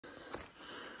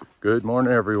Good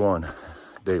morning, everyone.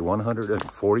 Day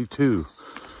 142.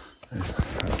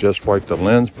 I just wiped the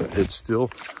lens, but it's still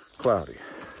cloudy.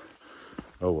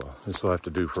 Oh well, this will have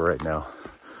to do for right now.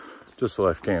 Just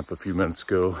left camp a few minutes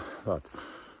ago, about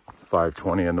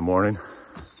 5:20 in the morning.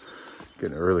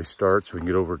 Getting an early start so we can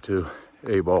get over to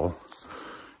A-Ball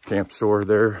camp store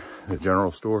there, the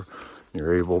general store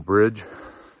near A-Ball Bridge.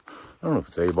 I don't know if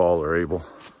it's A-Ball or A-Ball.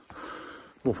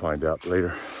 We'll find out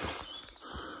later.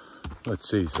 Let's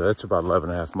see, so that's about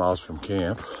 11.5 miles from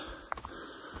camp.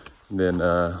 And then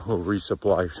we'll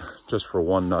resupply just for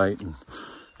one night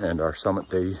and our summit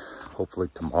day, hopefully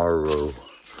tomorrow.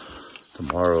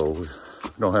 Tomorrow, we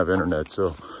don't have internet,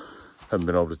 so haven't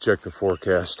been able to check the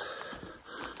forecast.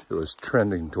 It was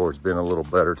trending towards being a little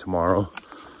better tomorrow.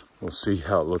 We'll see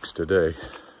how it looks today.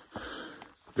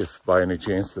 If by any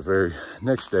chance the very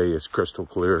next day is crystal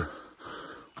clear,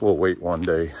 we'll wait one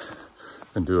day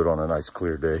and do it on a nice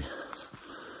clear day.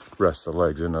 Rest the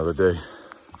legs another day.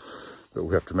 But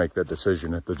we have to make that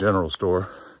decision at the general store.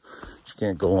 You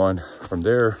can't go on from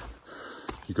there.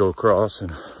 You go across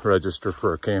and register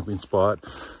for a camping spot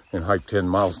and hike 10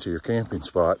 miles to your camping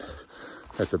spot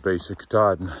at the base of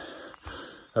Katahdin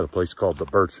at a place called the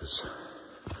Birches.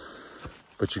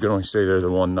 But you can only stay there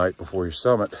the one night before your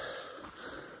summit.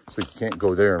 So you can't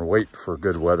go there and wait for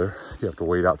good weather. You have to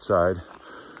wait outside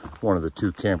one of the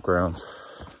two campgrounds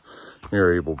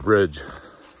near A-Ball Bridge.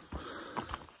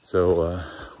 So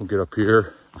we'll get up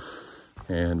here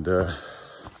and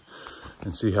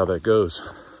see how that goes.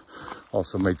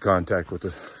 Also made contact with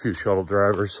a few shuttle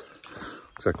drivers.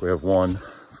 Looks like we have one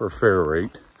for a fair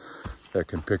rate that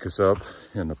can pick us up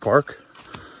in the park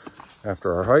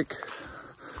after our hike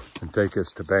and take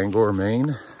us to Bangor,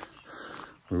 Maine,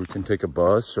 where we can take a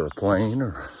bus or a plane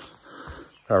or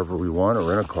however we want, or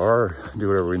rent a car, or do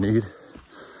whatever we need.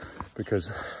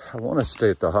 Because I want to stay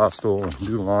at the hostel and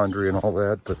do laundry and all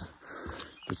that, but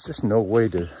there's just no way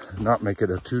to not make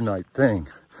it a two-night thing.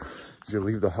 As you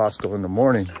leave the hostel in the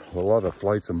morning, a lot of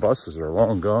flights and buses are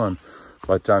long gone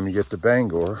by the time you get to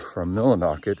Bangor from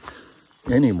Millinocket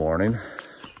any morning,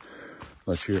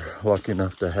 unless you're lucky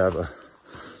enough to have a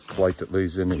flight that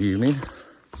leaves in the evening.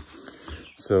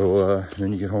 So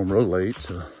then you get home real late.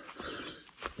 So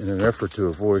in an effort to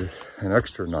avoid an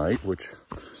extra night, which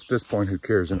at this point, who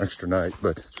cares, an extra night,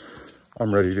 but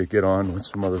I'm ready to get on with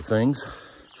some other things.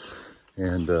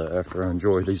 And after I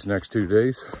enjoy these next 2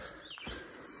 days.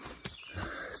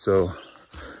 So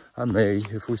I may,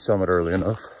 if we summit early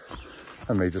enough,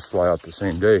 I may just fly out the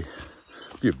same day.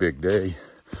 Be a big day,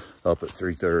 up at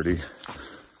 3:30,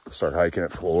 start hiking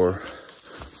at 4,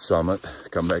 summit,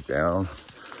 come back down,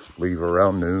 leave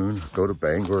around noon, go to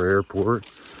Bangor Airport,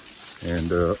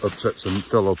 and upset some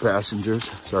fellow passengers.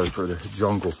 Sorry for the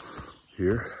jungle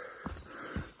here.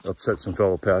 Upset some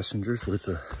fellow passengers with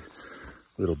a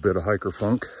little bit of hiker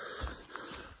funk.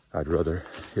 I'd rather,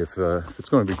 if it's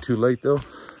going to be too late though,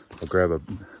 I'll grab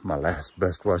my last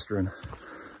Best Western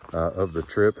of the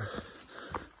trip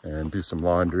and do some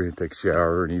laundry and take a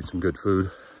shower and eat some good food,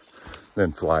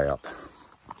 then fly up.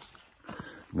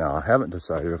 Now, I haven't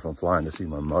decided if I'm flying to see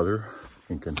my mother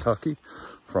in Kentucky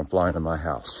or if I'm flying to my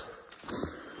house.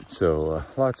 So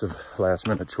lots of last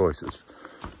minute choices.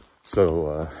 So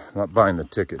I'm not buying the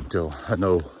ticket until I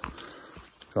know.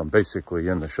 So I'm basically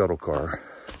in the shuttle car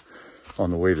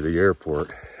on the way to the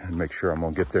airport and make sure I'm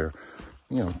gonna get there,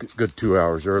 you know, good 2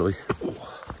 hours early.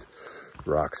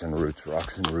 Rocks and roots,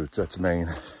 that's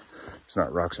Maine. It's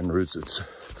not rocks and roots, it's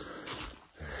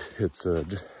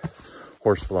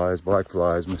horse flies, black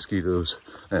flies, mosquitoes,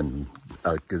 and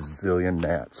a gazillion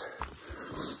gnats.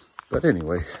 But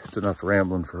anyway, it's enough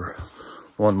rambling for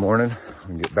one morning. We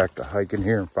can get back to hiking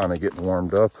here and finally getting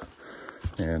warmed up.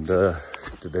 And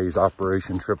today's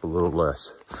operation trip a little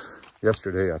less.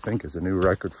 Yesterday, I think, is a new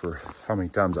record for how many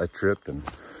times I tripped, and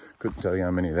couldn't tell you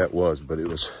how many that was, but it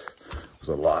was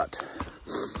a lot.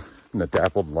 And the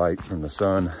dappled light from the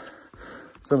sun.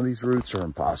 Some of these routes are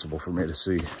impossible for me to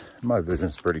see. My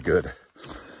vision's pretty good.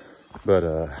 But,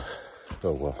 oh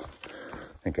well.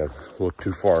 I think I've looked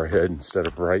too far ahead instead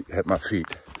of right at my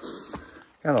feet.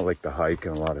 Kind of like the hike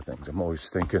and a lot of things. I'm always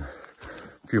thinking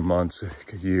a few months, a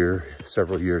year,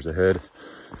 several years ahead.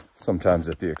 Sometimes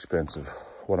at the expense of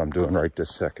what I'm doing right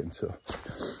this second. So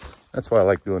that's why I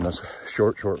like doing those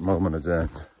short moment of Zen.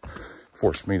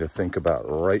 Force me to think about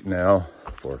right now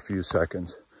for a few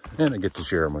seconds, and I get to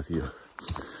share them with you.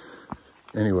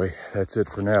 Anyway, that's it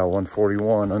for now.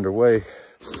 141 underway.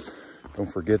 Don't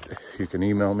forget, you can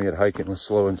email me at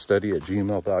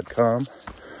HikingWithSlowAndSteady@gmail.com.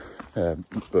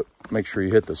 But make sure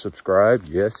you hit the subscribe.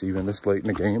 Yes, even this late in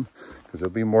the game, because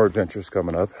there'll be more adventures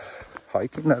coming up.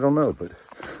 Hiking, I don't know, but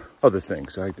other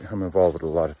things. I'm involved with a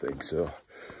lot of things, so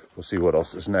we'll see what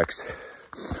else is next.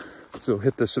 So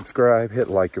hit the subscribe, hit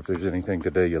like if there's anything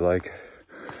today you like.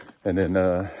 And then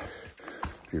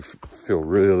if you feel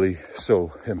really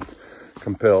so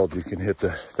compelled, you can hit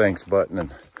the thanks button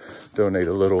and donate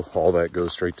a little. All that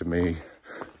goes straight to me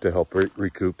to help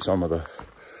recoup some of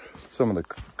the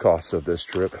costs of this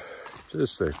trip,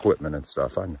 just the equipment and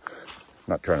stuff. I'm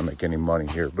not trying to make any money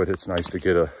here, but it's nice to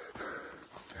get a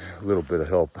little bit of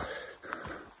help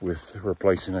with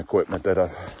replacing equipment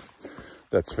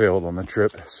that's failed on the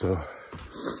trip. So,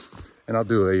 and I'll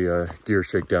do a gear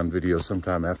shakedown video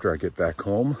sometime after I get back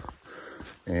home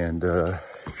and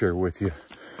share with you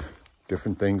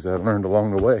different things I learned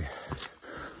along the way,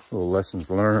 little lessons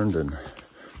learned and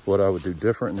what I would do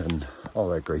different and all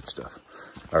that great stuff.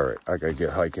 All right, I gotta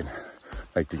get hiking.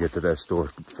 I like to get to that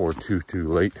store before too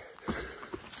late.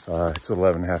 It's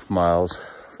 11.5 miles,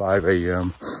 5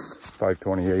 a.m.,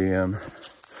 5:20 a.m.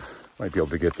 Might be able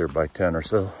to get there by 10 or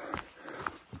so.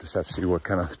 We'll just have to see what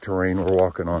kind of terrain we're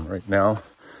walking on right now.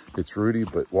 It's rooty,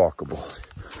 but walkable.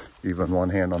 Even one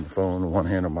hand on the phone, one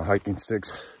hand on my hiking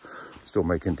sticks, still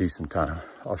making decent time.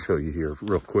 I'll show you here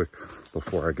real quick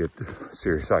before I get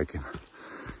serious hiking.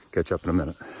 Catch up in a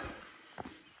minute.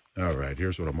 All right,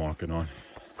 here's what I'm walking on.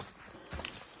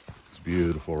 It's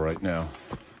beautiful right now.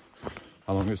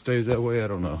 How long it stays that way, I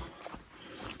don't know.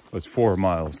 It's 4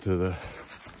 miles to the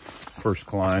first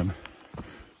climb.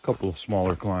 A couple of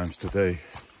smaller climbs today.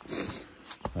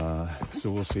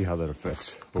 So we'll see how that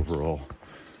affects overall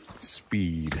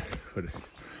speed, but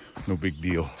no big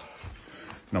deal.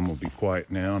 And I'm gonna be quiet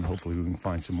now and hopefully we can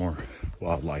find some more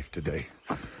wildlife today.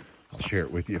 I'll share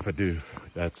it with you if I do.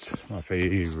 That's my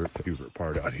favorite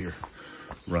part out here.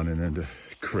 Running into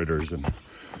critters and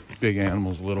big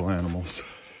animals, little animals.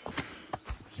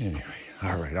 Anyway,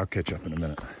 all right, I'll catch up in a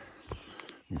minute.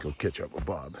 Go catch up with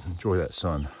Bob. Enjoy that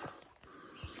sun.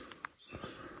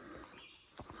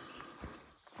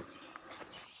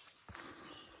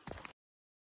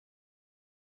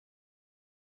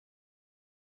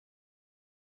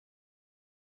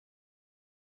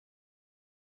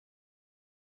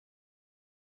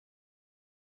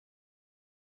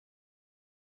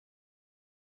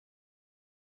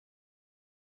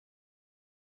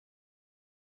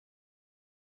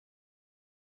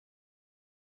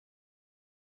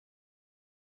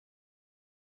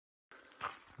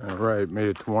 All right, made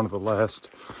it to one of the last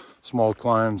small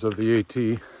climbs of the AT.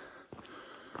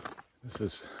 This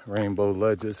is Rainbow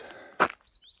Ledges. I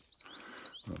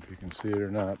don't know if you can see it or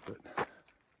not, but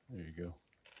there you go.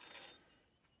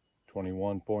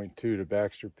 21.2 to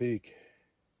Baxter Peak.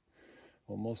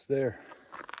 Almost there.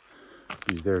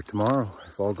 Be there tomorrow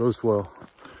if all goes well.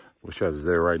 Wish I was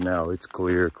there right now. It's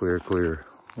clear, clear, clear.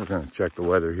 We're gonna check the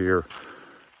weather here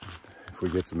if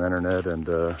we get some internet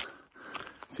and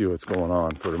see what's going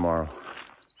on for tomorrow.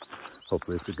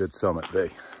 Hopefully it's a good summit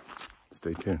day.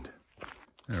 Stay tuned.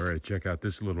 All right, check out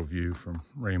this little view from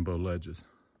Rainbow Ledges.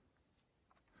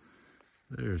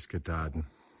 There's Katahdin.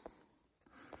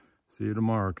 See you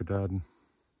tomorrow, Katahdin.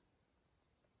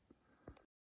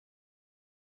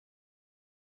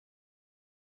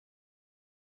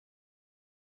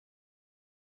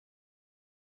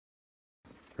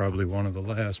 Probably one of the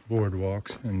last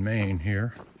boardwalks in Maine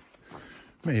here.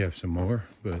 May have some more,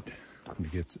 but to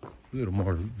get a little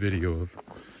more video of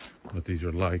what these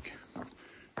are like.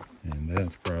 And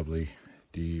that's probably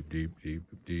deep, deep, deep,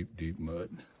 deep, deep mud.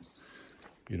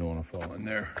 You don't want to fall in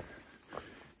there.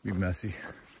 Be messy.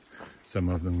 Some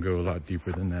of them go a lot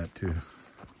deeper than that too.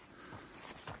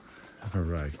 All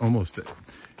right, almost at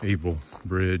Able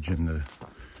Bridge and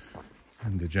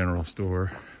the general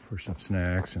store for some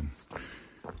snacks and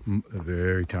a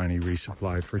very tiny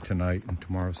resupply for tonight and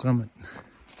tomorrow's summit.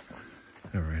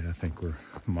 All right, I think we're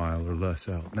a mile or less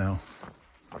out now.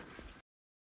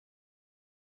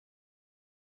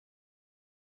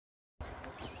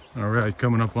 All right,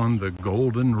 coming up on the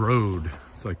Golden Road.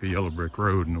 It's like the yellow brick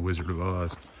road in the Wizard of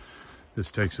Oz.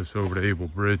 This takes us over to Able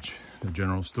Bridge, the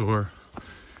general store,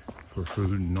 for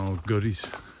food and all goodies.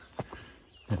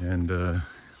 And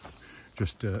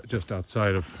just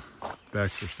outside of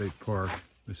Baxter State Park,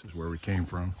 this is where we came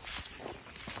from.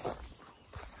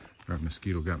 That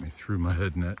mosquito got me through my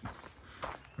head net,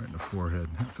 right in the forehead.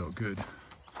 That felt good.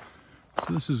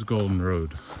 So this is Golden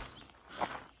Road.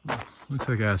 Looks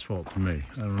like asphalt to me.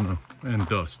 I don't know. And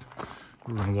dust.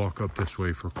 We're gonna walk up this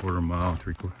way for a quarter mile,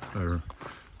 or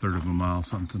third of a mile,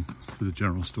 something, to the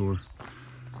general store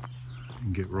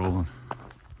and get rolling.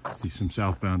 See some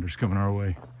southbounders coming our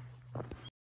way.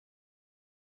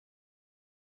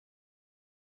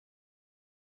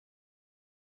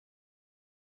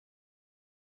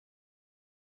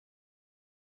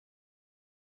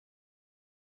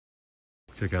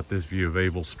 Check out this view of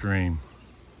Able Stream,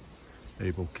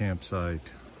 Able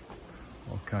campsite,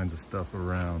 all kinds of stuff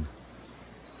around.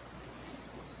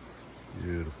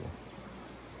 Beautiful.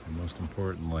 And most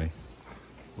importantly,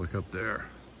 look up there.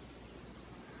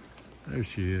 There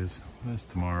she is. That's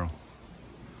tomorrow.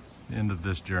 The end of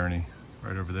this journey,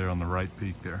 right over there on the right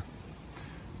peak there.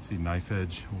 See Knife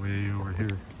Edge way over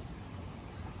here.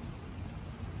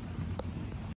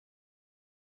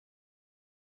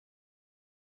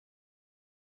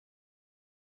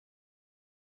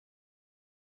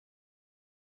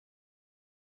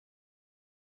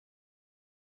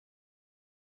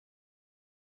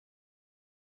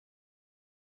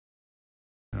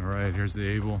 All right, here's the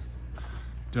Able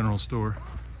General Store.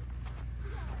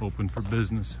 Open for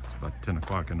business. It's about 10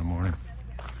 o'clock in the morning.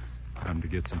 Time to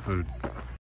get some food.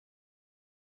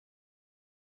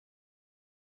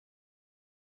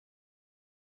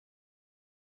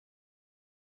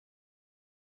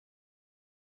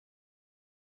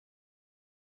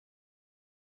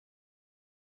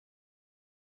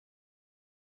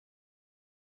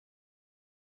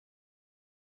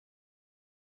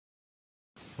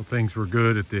 Well, things were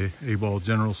good at the A-Ball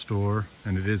General Store,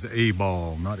 and it is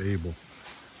A-Ball, not Able.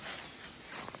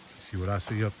 See what I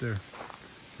see up there?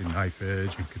 See Knife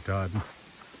Edge and Katahdin.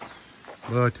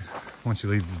 But once you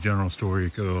leave the general store, you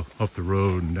go up the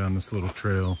road and down this little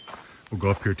trail. We'll go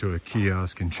up here to a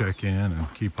kiosk and check in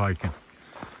and keep hiking.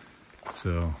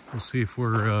 So we'll see if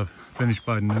we're finished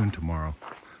by noon tomorrow.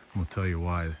 And we'll tell you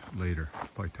why later. I'll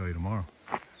probably tell you tomorrow.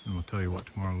 And we'll tell you what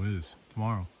tomorrow is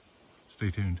tomorrow.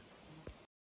 Stay tuned.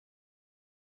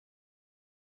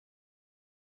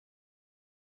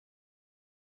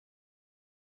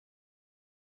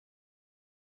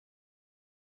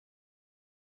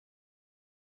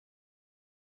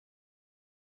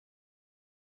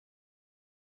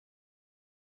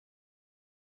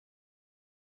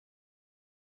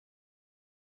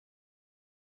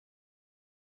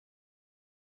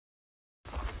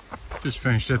 Just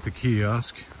finished at the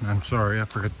kiosk, and I'm sorry, I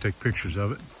forgot to take pictures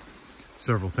of it.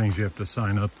 Several things you have to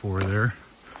sign up for there.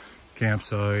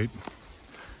 Campsite,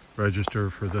 register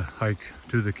for the hike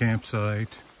to the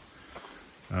campsite.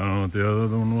 I don't know what the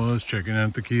other one was, checking in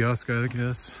at the kiosk, I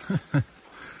guess.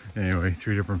 Anyway,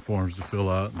 3 different forms to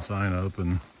fill out and sign up,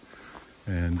 and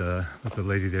with the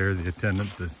lady there, the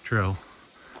attendant, the trail,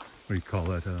 what do you call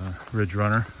that, ridge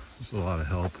runner. There's a lot of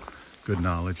help, good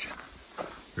knowledge.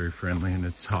 Very friendly, and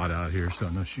it's hot out here, so I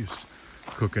know she's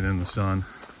cooking in the sun.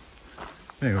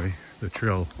 Anyway, the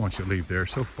trail, once you leave there,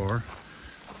 so far,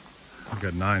 we've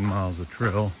got 9 miles of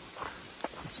trail.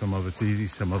 Some of it's easy,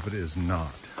 some of it is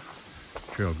not.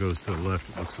 Trail goes to the left,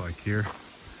 it looks like here.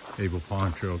 Able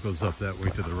Pond Trail goes up that way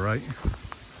to the right.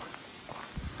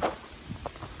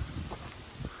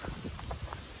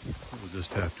 We'll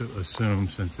just have to assume,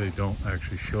 since they don't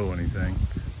actually show anything,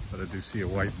 but I do see a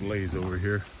white blaze over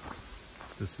here.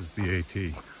 This is the AT,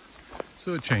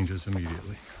 so it changes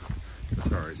immediately.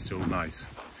 That's all right, still nice.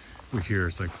 We hear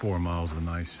it's like 4 miles of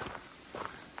nice,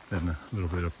 then a little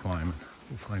bit of climbing.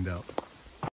 We'll find out.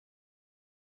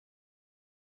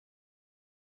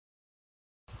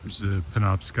 There's the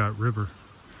Penobscot River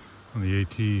on the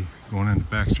AT going into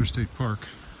Baxter State Park.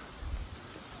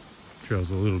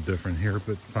 Trail's a little different here,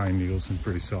 but pine needles and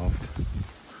pretty soft.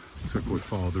 Looks like we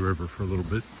follow the river for a little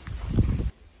bit.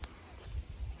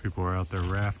 People are out there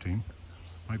rafting.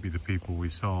 Might be the people we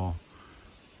saw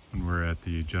when we were at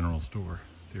the general store.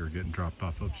 They were getting dropped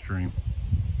off upstream.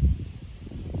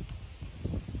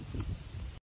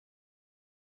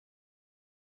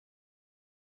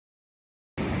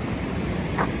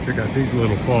 Check out these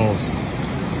little falls.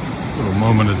 Little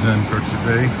moment of zen for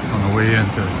today on the way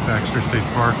into Baxter State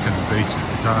Park and the base of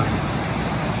Katahdin.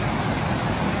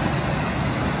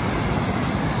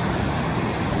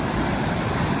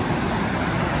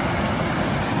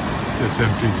 This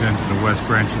empties into the west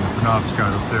branch of the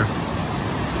Penobscot up there.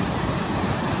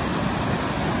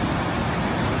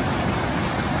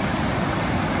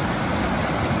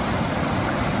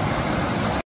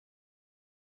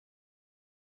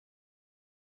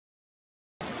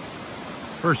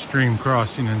 First stream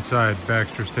crossing inside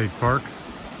Baxter State Park.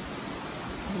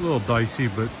 A little dicey,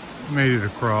 but made it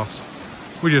across.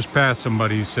 We just passed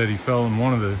somebody who said he fell in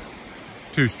one of the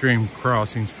 2 stream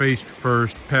crossings, face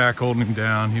first, pack holding him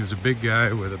down. He was a big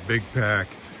guy with a big pack.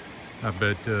 I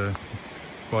bet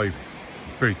probably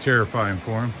pretty terrifying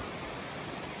for him.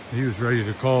 He was ready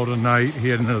to call it a night. He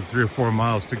had another 3 or 4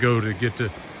 miles to go to get to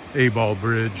A-Ball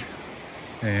Bridge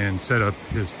and set up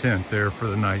his tent there for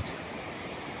the night.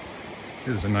 It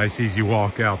was a nice easy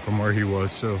walk out from where he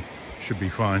was, so should be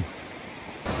fine.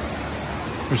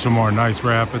 There's some more nice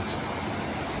rapids.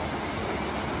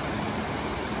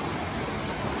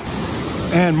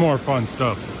 And more fun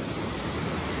stuff.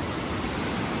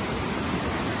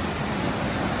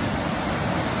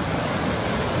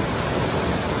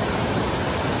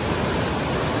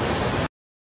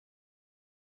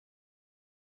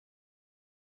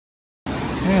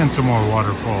 And some more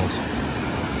waterfalls.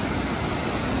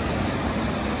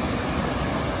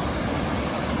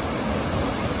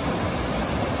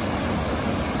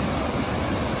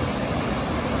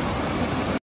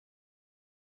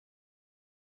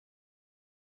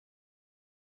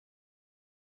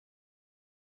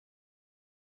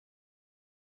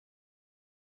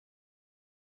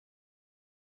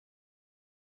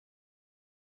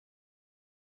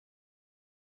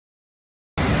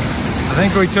 I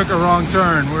think we took a wrong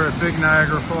turn. We're at Big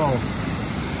Niagara Falls.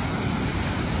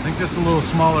 I think this is a little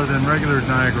smaller than regular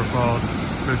Niagara Falls,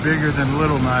 but bigger than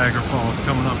Little Niagara Falls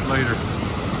coming up later.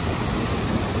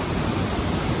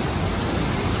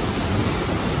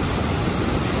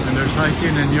 And there's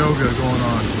hiking and yoga going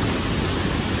on.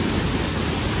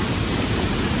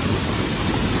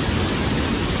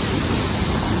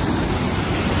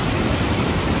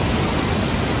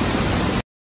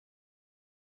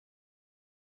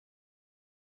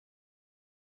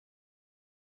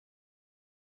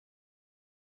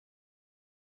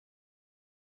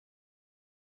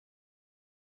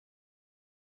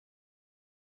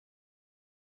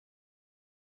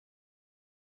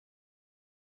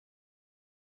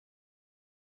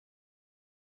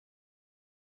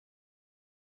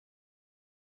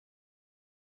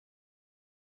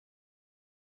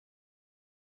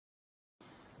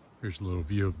 Here's a little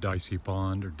view of Dicey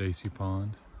Pond or Dacey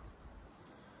Pond.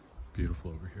 Beautiful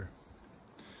over here.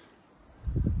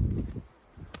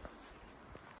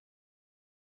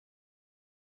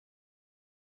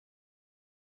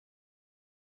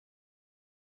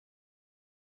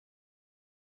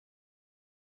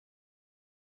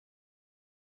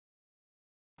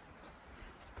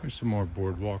 There's some more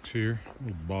boardwalks here,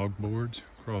 little bog boards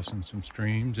crossing some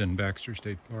streams in Baxter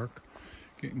State Park.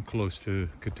 Getting close to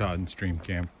Katahdin Stream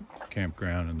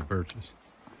Campground and the Birches.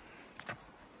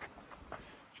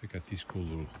 Check out these cool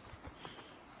little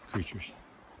creatures.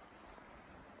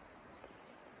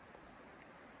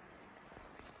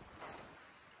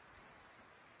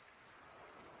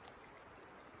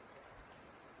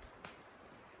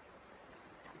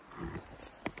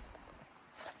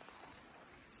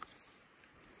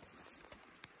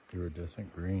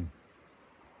 Iridescent green.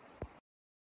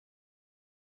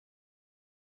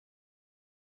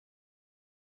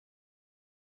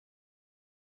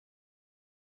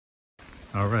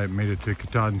 All right, made it to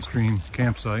Katahdin Stream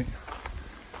campsite.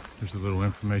 There's a little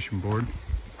information board.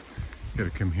 You gotta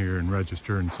come here and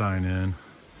register and sign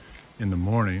in the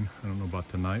morning. I don't know about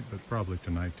tonight, but probably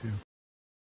tonight too.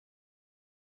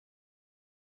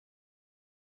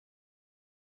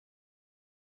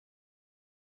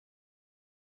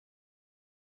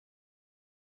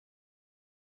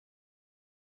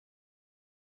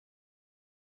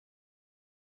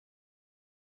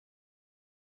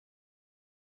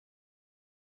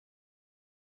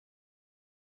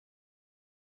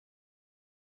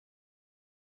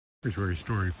 Here's where you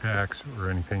store your packs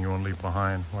or anything you want to leave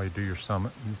behind while you do your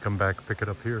summit. You come back and pick it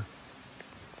up here.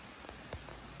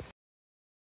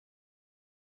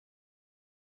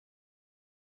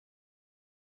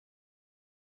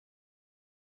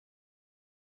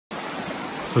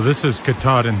 So this is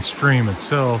Katahdin Stream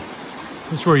itself.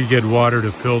 This is where you get water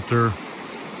to filter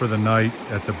for the night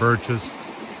at the Birches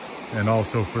and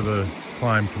also for the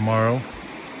climb tomorrow.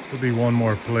 There'll be one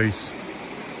more place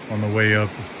on the way up,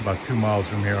 about 2 miles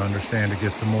from here, I understand, to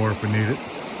get some more if we need it.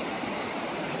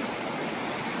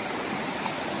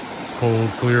 Cold,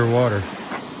 clear water.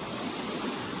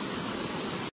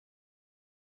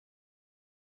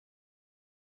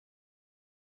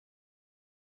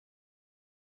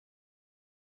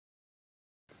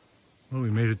 Well, we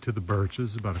made it to the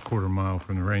Birches, about a 1/4 mile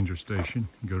from the ranger station.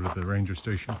 You go to the ranger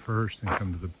station first, then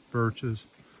come to the Birches.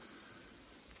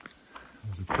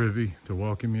 There's a privy to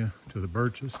welcome you to the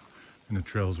Birches, and the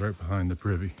trail's right behind the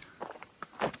privy.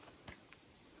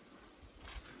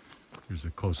 Here's a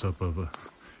close-up of a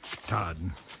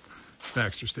Katahdin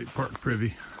Baxter State Park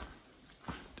privy.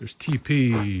 There's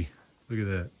TP. Look at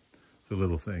that. It's the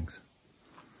little things.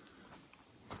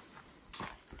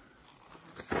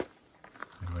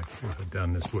 Anyway, we'll head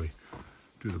down this way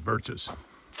to the Birches.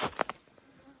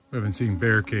 We haven't seen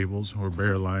bear cables or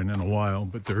bear line in a while,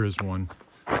 but there is one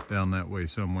down that way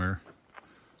somewhere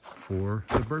for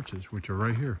the Birches, which are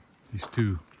right here. These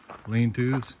 2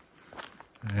 lean-tos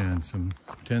and some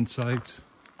tent sites.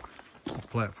 The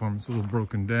platform is a little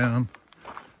broken down.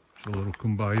 There's a little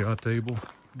kumbaya table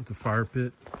with a fire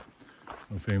pit.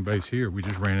 if anybody's here. We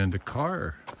just ran into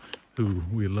Carr, who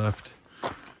we left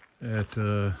at,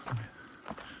 I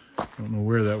don't know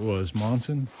where that was,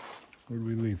 Monson? Where did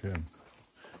we leave him?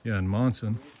 Yeah, in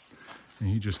Monson. And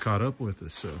he just caught up with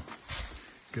us, so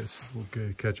guess we'll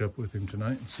catch up with him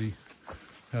tonight and see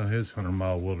how his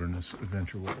 100-mile wilderness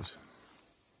adventure was.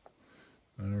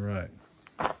 All right.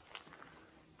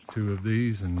 2 of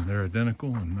these, and they're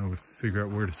identical, and now we'll figure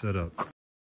out where to set up.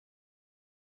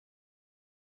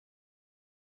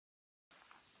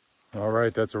 All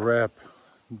right, that's a wrap.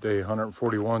 Day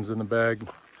 141's in the bag.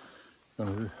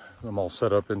 I'm all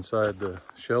set up inside the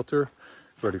shelter,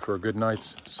 ready for a good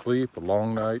night's sleep, a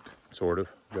long night, sort of.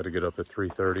 Got to get up at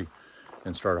 3:30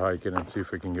 and start hiking and see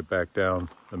if we can get back down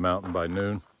the mountain by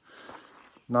noon.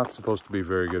 Not supposed to be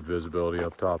very good visibility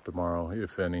up top tomorrow,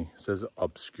 if any. It says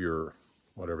obscure,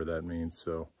 whatever that means.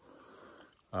 So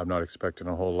I'm not expecting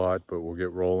a whole lot, but we'll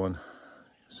get rolling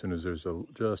as soon as there's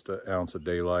just an ounce of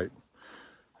daylight.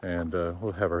 And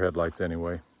we'll have our headlights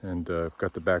anyway. And I've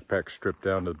got the backpack stripped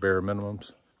down to the bare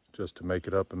minimums just to make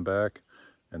it up and back.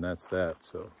 And that's that.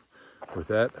 So with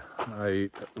that, I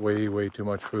ate way too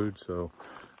much food. So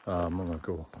I'm gonna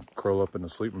go curl up in the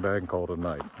sleeping bag and call it a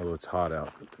night. Although it's hot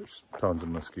out, but there's tons of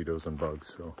mosquitoes and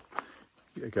bugs. So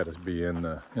you gotta be in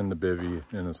the bivvy,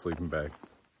 in the sleeping bag.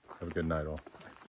 Have a good night all.